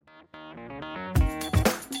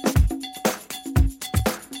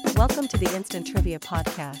Welcome to the Instant Trivia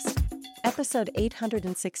Podcast, episode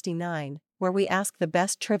 869, where we ask the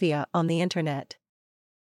best trivia on the internet.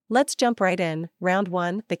 Let's jump right in. Round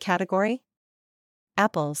 1, the category?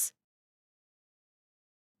 Apples.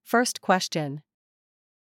 First question.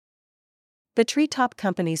 The Treetop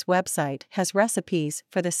Company's website has recipes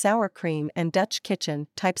for the sour cream and Dutch kitchen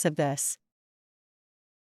types of this.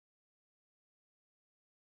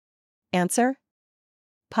 Answer: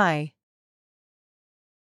 pie.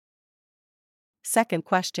 Second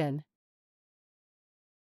question.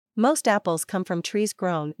 Most apples come from trees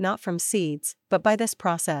grown not from seeds, but by this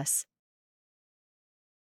process.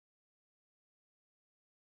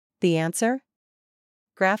 The answer: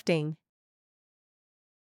 grafting.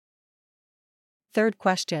 Third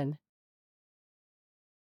question.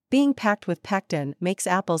 Being packed with pectin makes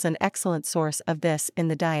apples an excellent source of this in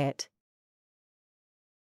the diet.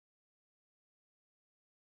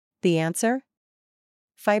 The answer: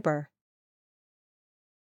 fiber.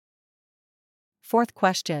 Fourth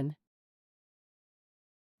question.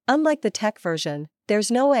 Unlike the tech version,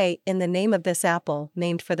 there's no A in the name of this apple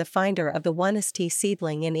named for the finder of the 1st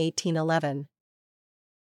seedling in 1811.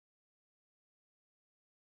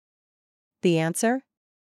 The answer: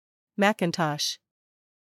 Macintosh.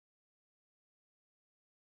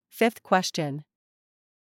 Fifth question.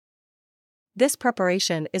 This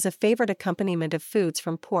preparation is a favorite accompaniment of foods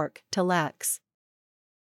from pork to lax.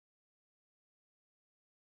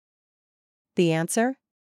 The answer: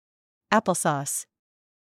 applesauce.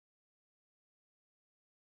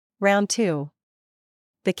 Round 2.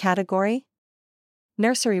 The category?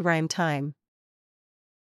 Nursery rhyme time.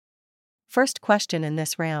 First question in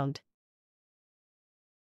this round.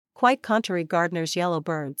 Quite contrary gardener's yellow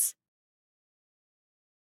birds.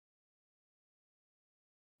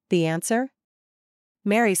 The answer: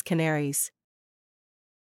 Mary's canaries.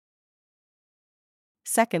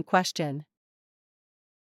 Second question.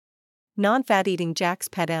 Non-fat-eating Jack's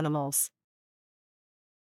pet animals.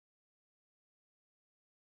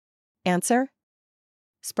 Answer: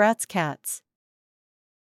 Sprat's cats.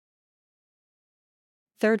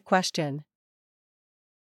 Third question.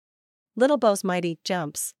 Little Bo's mighty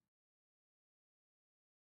jumps.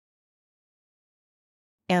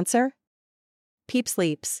 Answer: Peep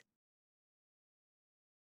sleeps.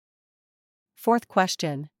 Fourth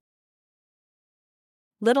question.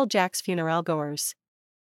 Little Jack's funeral goers.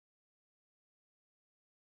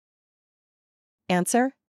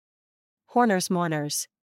 Answer: Horner's mourners.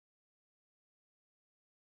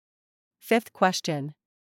 Fifth question.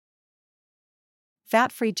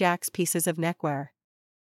 Fat-free Jack's pieces of neckwear.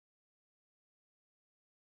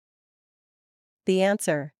 The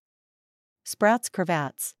answer: Sprat's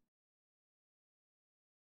cravats.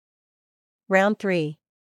 Round 3.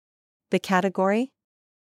 The category?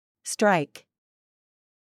 Strike.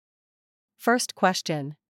 First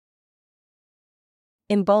question.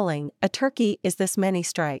 In bowling, a turkey is this many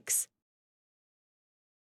strikes.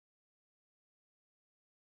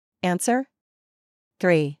 Answer: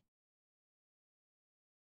 3.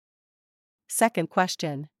 Second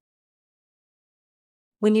question.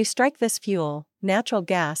 When you strike this fuel, natural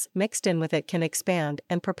gas mixed in with it can expand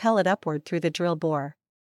and propel it upward through the drill bore.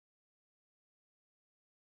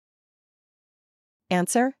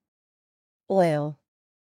 Answer: oil.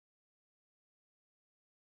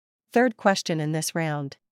 Third question in this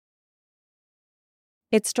round.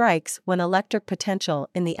 It strikes when electric potential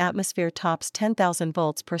in the atmosphere tops 10,000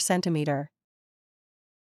 volts per centimeter.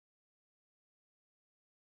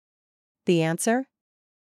 The answer: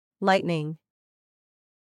 lightning.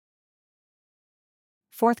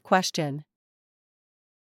 Fourth question.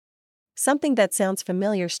 Something that sounds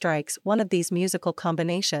familiar strikes one of these musical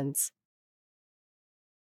combinations.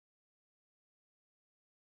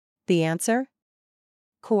 The answer: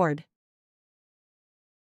 chord.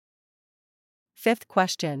 Fifth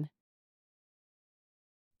question.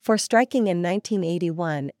 For striking in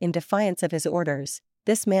 1981 in defiance of his orders,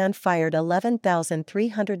 this man fired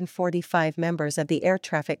 11,345 members of the Air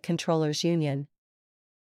Traffic Controllers Union.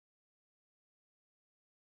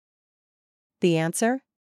 The answer: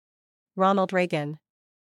 Ronald Reagan.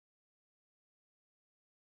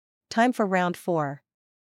 Time for round 4.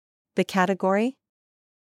 The category?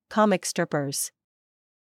 Comic strippers.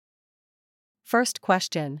 First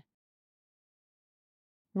question.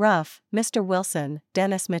 Rough, Mr. Wilson,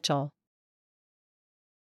 Dennis Mitchell.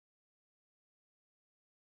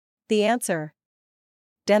 The answer: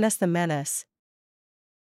 Dennis the Menace.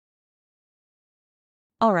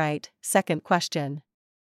 Alright, second question.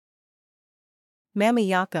 Mammy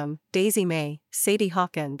Yockum, Daisy May, Sadie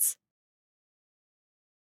Hawkins.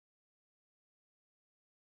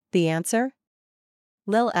 The answer?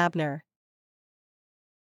 Lil Abner.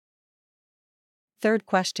 Third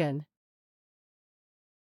question.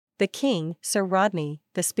 The king, Sir Rodney,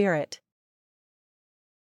 the spirit.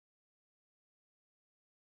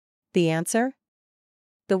 The answer?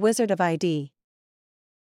 The Wizard of ID.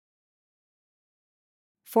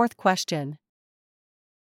 Fourth question.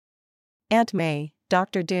 Aunt May,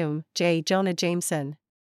 Dr. Doom, J. Jonah Jameson.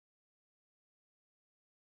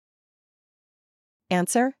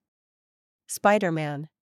 Answer? Spider-Man.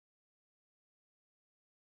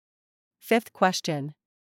 Fifth question.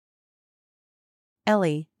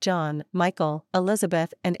 Ellie, John, Michael,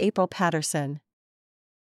 Elizabeth, and April Patterson.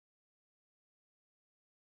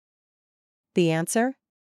 The answer?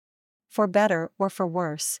 For better or for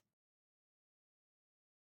worse.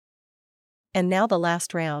 And now the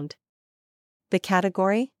last round. The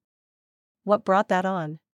category? What brought that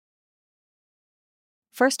on?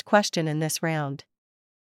 First question in this round.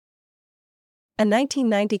 A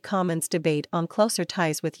 1990 Commons debate on closer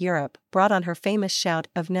ties with Europe brought on her famous shout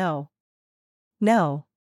of no. No.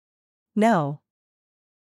 No.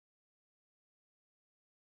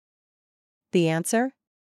 The answer?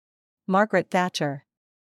 Margaret Thatcher.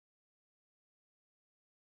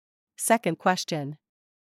 Second question.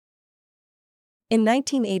 In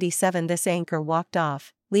 1987 this anchor walked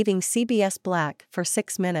off, leaving CBS black for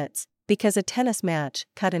 6 minutes, because a tennis match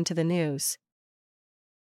cut into the news.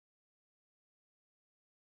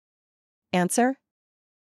 Answer?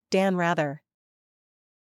 Dan Rather.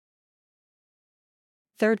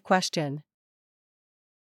 Third question.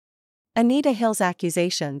 Anita Hill's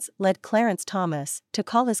accusations led Clarence Thomas to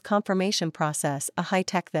call his confirmation process a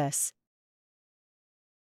high-tech this.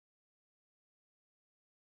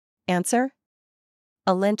 Answer?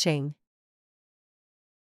 A lynching.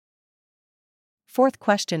 Fourth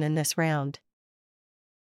question in this round.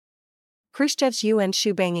 Khrushchev's UN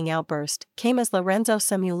shoe-banging outburst came as Lorenzo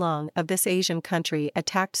Samulong of this Asian country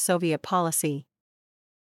attacked Soviet policy.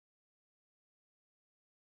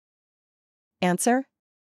 Answer?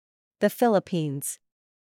 The Philippines.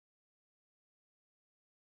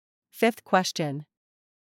 Fifth question.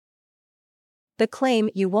 The claim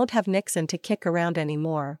 "you won't have Nixon to kick around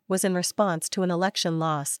anymore" was in response to an election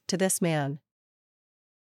loss to this man.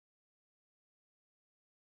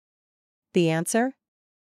 The answer?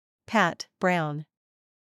 Pat Brown.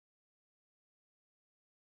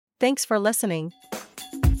 Thanks for listening.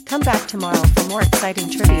 Come back tomorrow for more exciting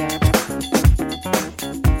trivia.